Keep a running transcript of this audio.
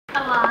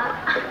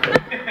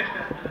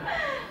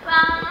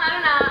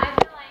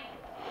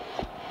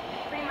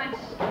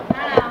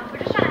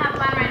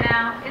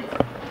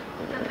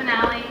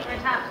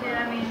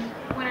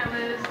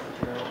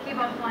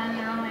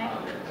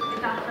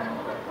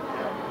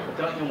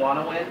Don't you want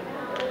to win?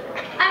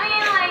 I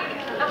mean, like,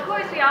 of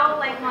course we all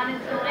like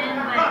wanted to win,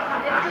 but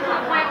it's to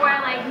the point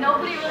where like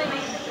nobody really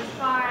makes it this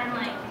far, and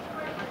like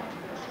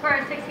for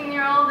a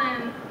 16-year-old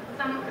and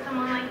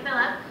someone like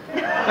Phillip to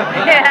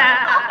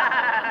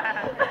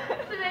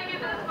make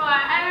it this far.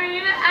 I mean,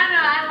 I don't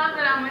know. I love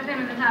that I'm with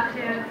him in the top 2.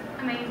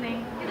 It's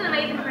amazing. He's an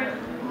amazing person.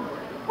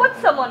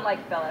 What's someone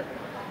like Phillip?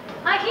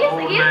 Like he's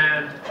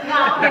man.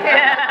 No.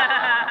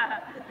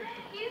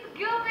 He's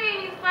goofy and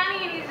he's funny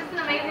and he's just an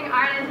amazing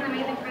artist, an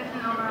amazing person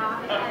overall.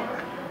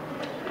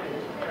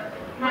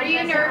 Are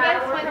you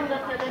nervous when from the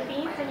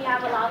Philippines and you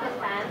have a lot of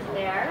fans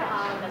there?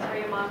 That's where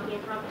your mom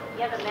came from.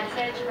 You have a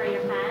message for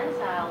your fans.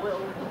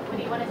 What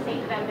do you want to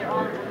say to them? They're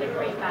all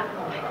great back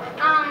home.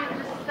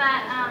 Just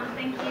that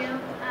thank you,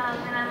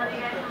 and I love you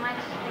guys so much.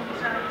 Thank you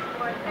so much for the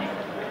support.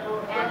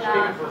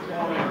 And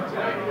performing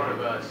tonight in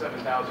front of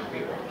 7,000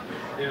 people.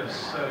 It was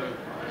so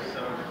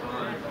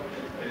fun.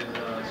 It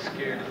was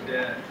scared to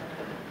death,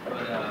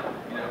 but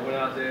you know, went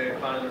out there,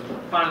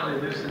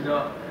 finally loosened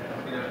up.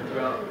 You know,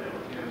 throughout.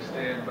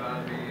 Stand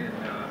by me and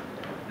have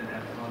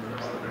fun the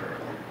rest of the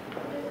night.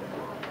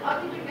 How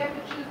did you get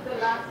to choose the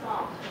last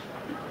song?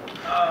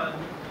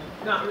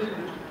 Not really.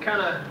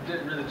 Kind of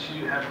didn't really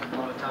have a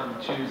lot of time to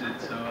choose it,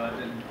 so I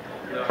didn't.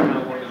 You know, I kind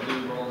of wanted to do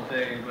my own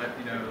thing, but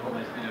you know,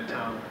 only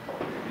time,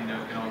 you know,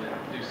 can only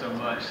do so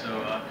much. So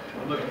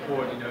I'm looking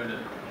forward, you know, to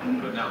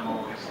putting out my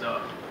own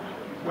stuff.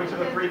 Which of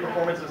the 3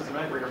 performances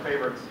tonight were your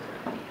favorites?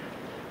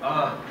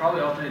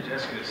 Probably all 3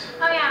 Jessica's.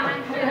 Oh yeah,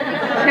 mine too.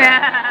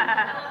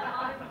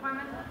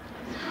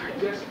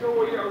 Jessica,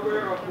 were you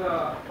aware of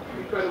the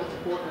incredible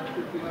support that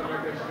Filipino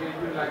Americans gave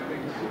you, like they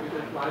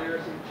distributed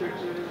flyers in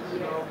churches, you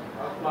know,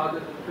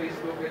 flooded on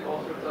Facebook and all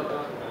sorts of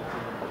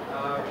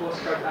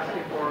postcards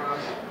asking for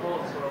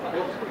votes or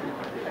votes for you?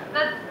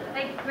 That's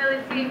like really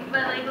sweet,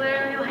 but like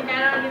literally, like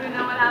I don't even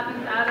know what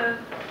happens out of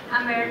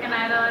American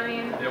Idol. I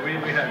mean, yeah, we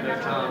had no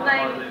time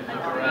hardly to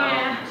look around.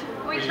 Yeah,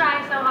 we try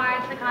so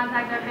hard to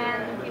contact our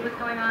fans and see what's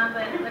going on,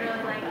 but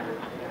literally, like,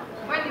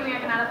 we're in the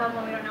American Idol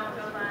bubble, we don't know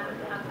what goes on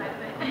outside of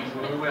it.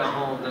 So when we went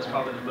home, that's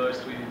probably the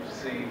most we've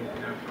seen,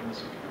 you know, from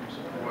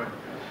support.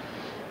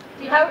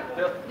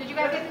 Did you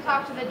guys get to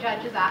talk to the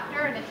judges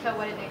after, and if so,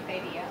 what did they say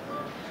to you?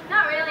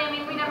 Not really. I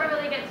mean, we never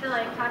really get to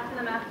like talk to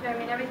them after. I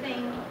mean, every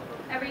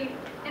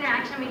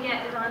interaction we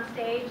get is on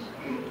stage.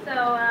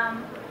 So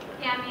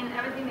yeah, I mean,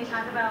 everything they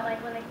talk about,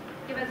 like when they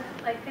give us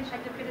like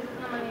constructive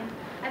criticism, I mean,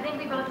 I think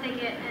we both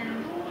take it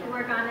and we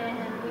work on it,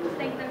 and we just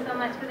thank them so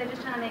much because they're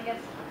just trying to make us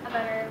a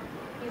better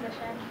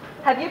musician.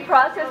 Have you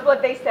processed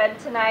what they said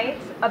tonight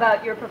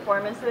about your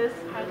performances?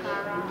 I'm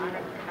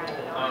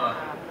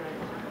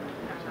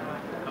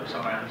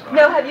sorry.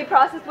 No, have you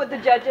processed what the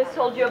judges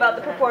told you about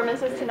the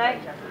performances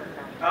tonight?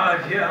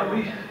 Yeah,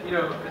 you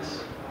know,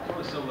 it's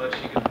only so much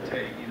you can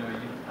take. You know,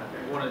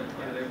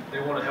 they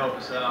want to help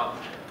us out,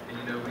 and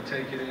you know, we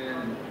take it in,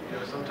 and you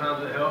know,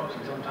 sometimes it helps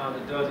and sometimes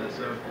it doesn't.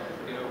 So,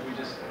 you know, we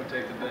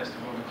take the best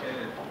of what we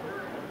can.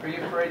 Are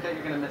you afraid that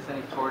you're going to miss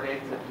any tour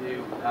dates if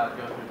you go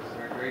through the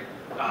surgery?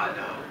 No. I'm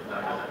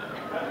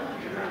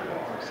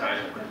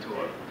excited for the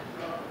tour.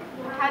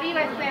 How do you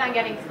guys plan on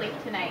getting sleep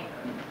tonight?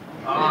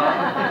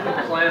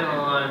 Plan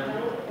on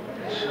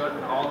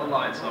shutting all the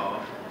lights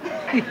off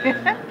and,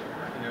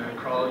 you know,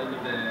 crawling into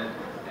bed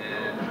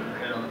and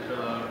head on the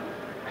pillow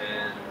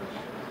and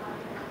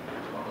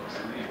fall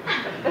asleep.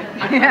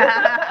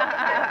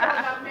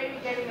 About maybe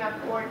getting a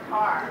Ford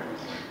car.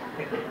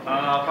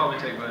 I'll probably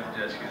take both of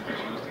Jessica's, but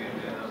she wants to get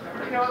me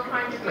Do you know what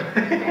kind you're going to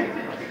be? Is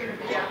it going to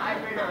be a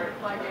hybrid or a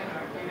plug-in,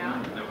 or do you know?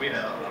 No, we don't.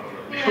 I don't know.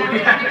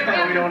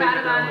 Yeah, we don't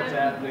even know what's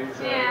happening,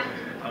 so yeah.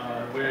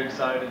 We're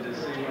excited to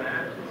see what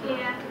happens.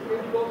 Yeah. Can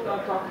you both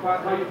talk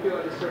about how you feel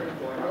at a certain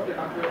point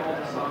after all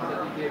the songs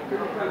that you gave?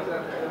 Can you tell us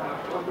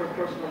on a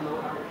personal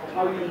note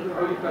how you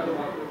felt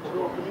about the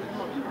performance?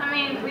 I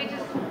mean, we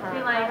just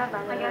feel like I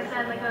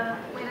said, like a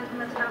weight has been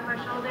lifted off our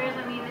shoulders.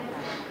 I mean,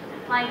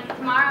 it's like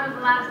tomorrow is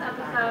the last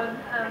episode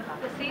of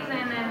the season,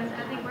 and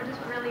I think we're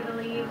just really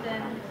relieved,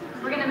 and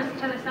we're gonna miss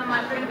each other so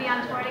much. We're gonna be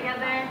on tour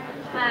together,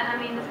 but I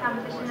mean, this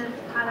competition has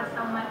taught us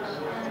so much,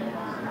 and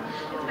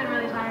it's been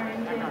really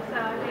tiring too. So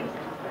I think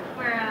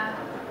we're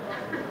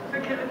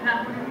good with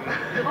that.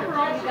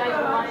 Overall, you guys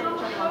rely on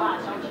each other a lot,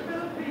 don't you?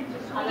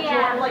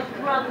 Yeah. Like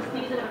throughout the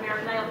season of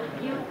American Idol,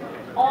 you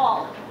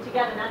all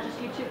together, not just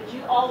you two, but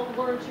you all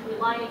learn to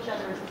rely on each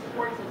other as a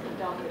support system,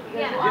 don't you?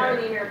 Because you are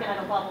in the American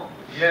Idol bubble.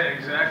 Yeah,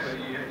 exactly.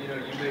 You know,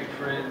 you make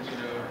friends, you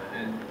know,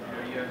 and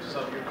you have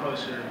some, you're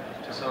closer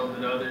to some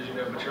than others, you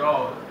know, but you're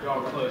all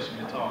close and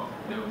you talk,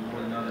 you know, with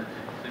one another.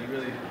 So you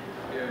really,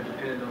 you know,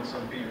 depend on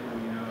some people,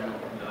 you know,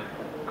 like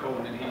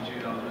Colton and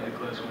Heejun, I was really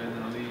close with,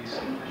 and Elise.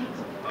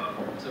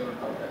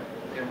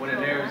 And when it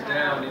narrows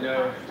down, you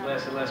know,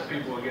 less and less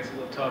people, it gets a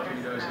little tougher,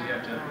 you know, so you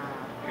have to,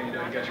 you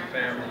know, you got your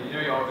family. You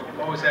know, you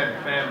always have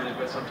your family,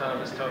 but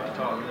sometimes it's tough to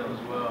talk to them as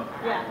well.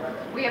 Yeah.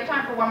 We have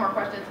time for one more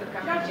question. It's going to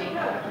come from Gene.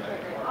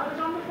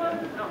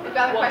 We've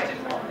got a question.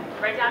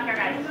 Right down here,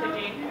 guys. So,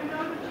 Gene.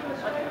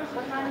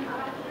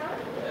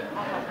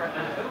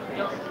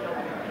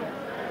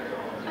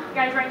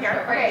 Guys, right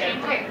here.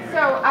 Okay,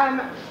 so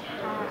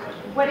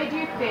what did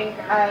you think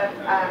of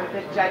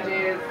the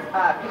judges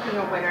picking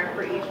a winner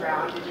for each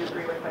round? Did you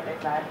agree with what they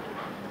said?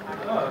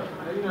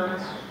 You know,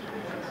 it's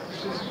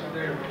just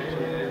their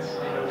opinion. It's,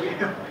 you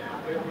know,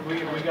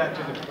 we got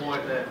to the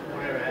point that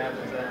whatever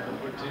happens,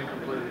 we're two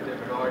completely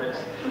different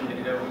artists, and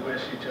you know, we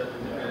wish each other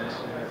the best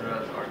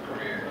throughout our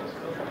careers.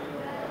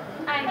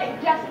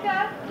 And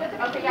Jessica,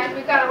 okay guys,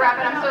 we've got to wrap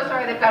it. I'm so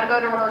sorry they've got to go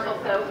to rehearsal,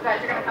 so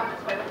guys, you're going to come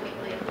this way.